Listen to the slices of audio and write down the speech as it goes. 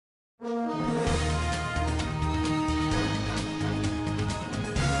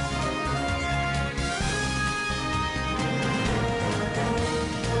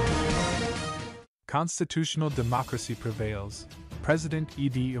Constitutional democracy prevails. President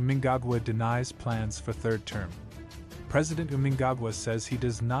ED Mnangagwa denies plans for third term. President Mnangagwa says he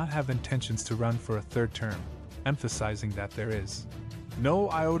does not have intentions to run for a third term, emphasizing that there is no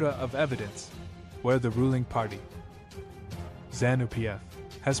iota of evidence where the ruling party, ZANU-PF,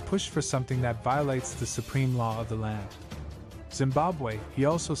 has pushed for something that violates the supreme law of the land. Zimbabwe, he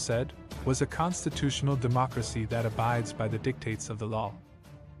also said, was a constitutional democracy that abides by the dictates of the law.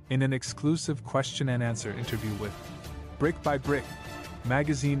 In an exclusive question-and-answer interview with Brick by Brick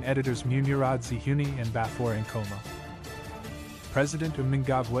magazine editors Munirazi Huni and Bafor Nkoma, President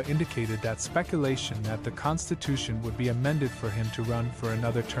Mnangagwa indicated that speculation that the constitution would be amended for him to run for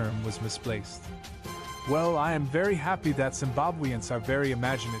another term was misplaced. "Well, I am very happy that Zimbabweans are very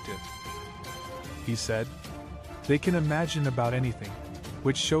imaginative," he said. "They can imagine about anything,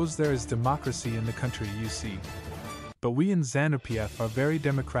 which shows there is democracy in the country, you see. But we in ZANU-PF are very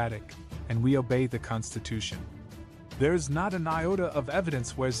democratic, and we obey the Constitution. There is not an iota of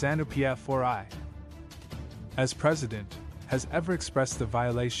evidence where ZANU-PF or I, as president, has ever expressed the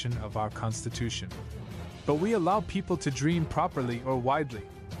violation of our Constitution. But we allow people to dream properly or widely.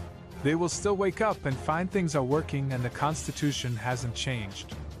 They will still wake up and find things are working and the Constitution hasn't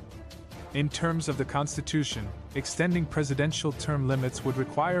changed. In terms of the Constitution, extending presidential term limits would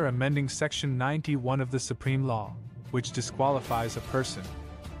require amending Section 91 of the Supreme Law, which disqualifies a person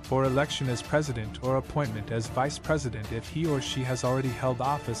for election as president or appointment as vice president if he or she has already held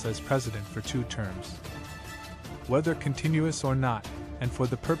office as president for 2 terms, whether continuous or not, and for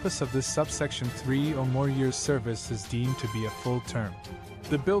the purpose of this subsection 3 or more years' service is deemed to be a full term.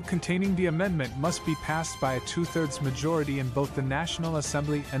 The bill containing the amendment must be passed by a 2/3 majority in both the National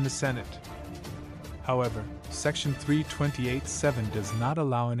Assembly and the Senate. However, Section 328(7) does not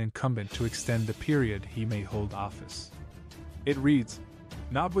allow an incumbent to extend the period he may hold office. It reads,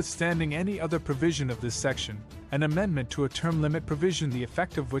 "Notwithstanding any other provision of this section, an amendment to a term limit provision the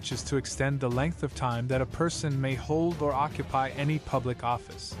effect of which is to extend the length of time that a person may hold or occupy any public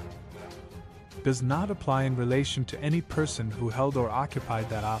office, does not apply in relation to any person who held or occupied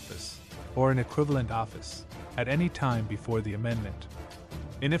that office, or an equivalent office, at any time before the amendment."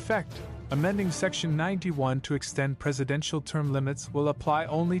 In effect, amending Section 91 to extend presidential term limits will apply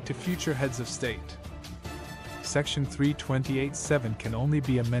only to future heads of state. Section 328(7) can only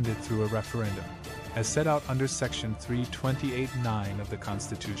be amended through a referendum, as set out under Section 328(9) of the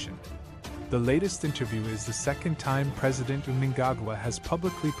Constitution. The latest interview is the second time President Mnangagwa has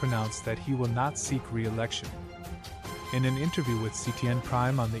publicly pronounced that he will not seek re-election. In an interview with CTN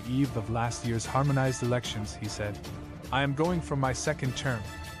Prime on the eve of last year's harmonized elections, he said, "I am going for my second term.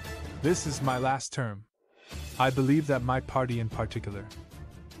 This is my last term. I believe that my party in particular,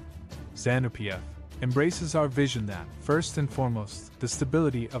 ZANU-PF, embraces our vision that, first and foremost, the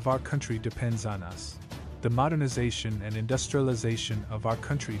stability of our country depends on us. The modernization and industrialization of our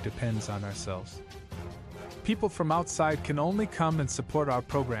country depends on ourselves. People from outside can only come and support our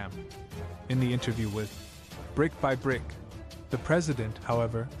program." In the interview with Brick by Brick, the president,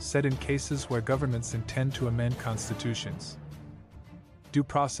 however, said in cases where governments intend to amend constitutions, due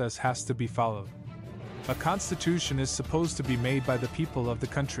process has to be followed. A constitution is supposed to be made by the people of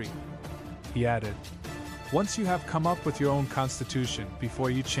the country. He added, "Once you have come up with your own constitution, before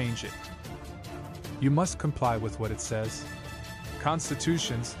you change it, you must comply with what it says.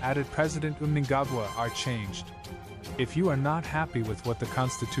 Constitutions," added President Mnangagwa, "are changed. If you are not happy with what the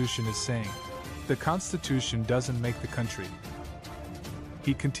Constitution is saying, the Constitution doesn't make the country."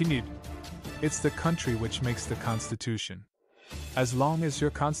 He continued, "It's the country which makes the Constitution. As long as your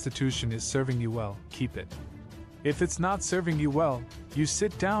Constitution is serving you well, keep it. If it's not serving you well, you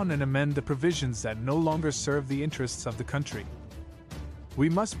sit down and amend the provisions that no longer serve the interests of the country. We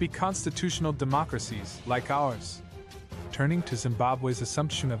must be constitutional democracies like ours." Turning to Zimbabwe's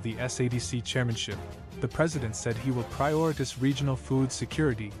assumption of the SADC chairmanship, the president said he will prioritize regional food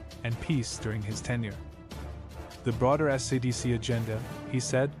security and peace during his tenure. The broader SADC agenda, he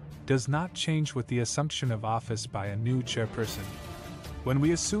said, does not change with the assumption of office by a new chairperson. "When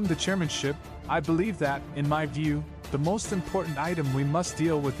we assume the chairmanship, I believe that, in my view, the most important item we must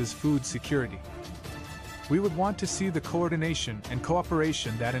deal with is food security. We would want to see the coordination and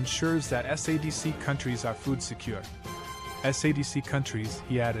cooperation that ensures that SADC countries are food secure. SADC countries,"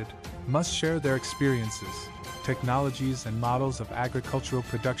 he added, "must share their experiences, technologies and models of agricultural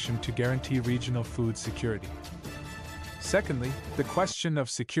production to guarantee regional food security." Secondly, the question of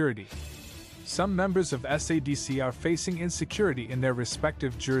security. Some members of SADC are facing insecurity in their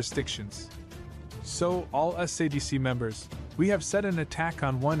respective jurisdictions. So, all SADC members, we have said an attack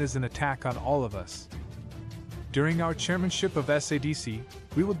on one is an attack on all of us. During our chairmanship of SADC,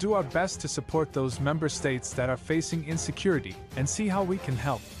 we will do our best to support those member states that are facing insecurity and see how we can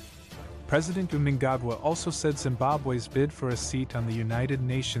help. President Mnangagwa also said Zimbabwe's bid for a seat on the United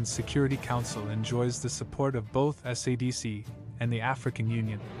Nations Security Council enjoys the support of both SADC and the African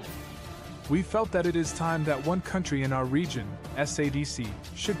Union. We felt that it is time that one country in our region, SADC,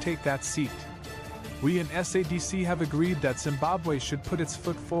 should take that seat. We in SADC have agreed that Zimbabwe should put its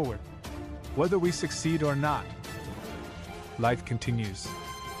foot forward, whether we succeed or not. Life continues.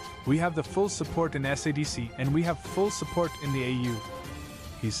 We have the full support in SADC and we have full support in the AU,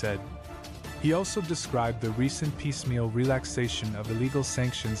 he said. He also described the recent piecemeal relaxation of illegal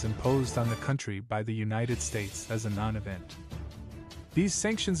sanctions imposed on the country by the United States as a non-event. These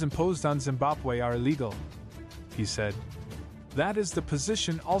sanctions imposed on Zimbabwe are illegal, he said. That is the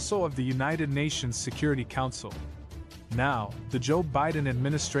position also of the United Nations Security Council. Now, the Joe Biden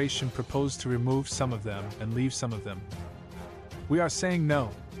administration proposed to remove some of them and leave some of them. We are saying no.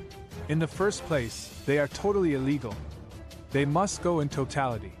 In the first place, they are totally illegal. They must go in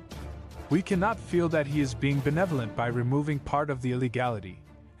totality. We cannot feel that he is being benevolent by removing part of the illegality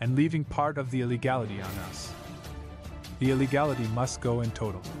and leaving part of the illegality on us. The illegality must go in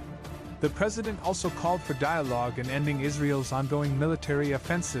total. The president also called for dialogue in ending Israel's ongoing military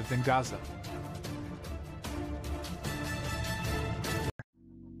offensive in Gaza.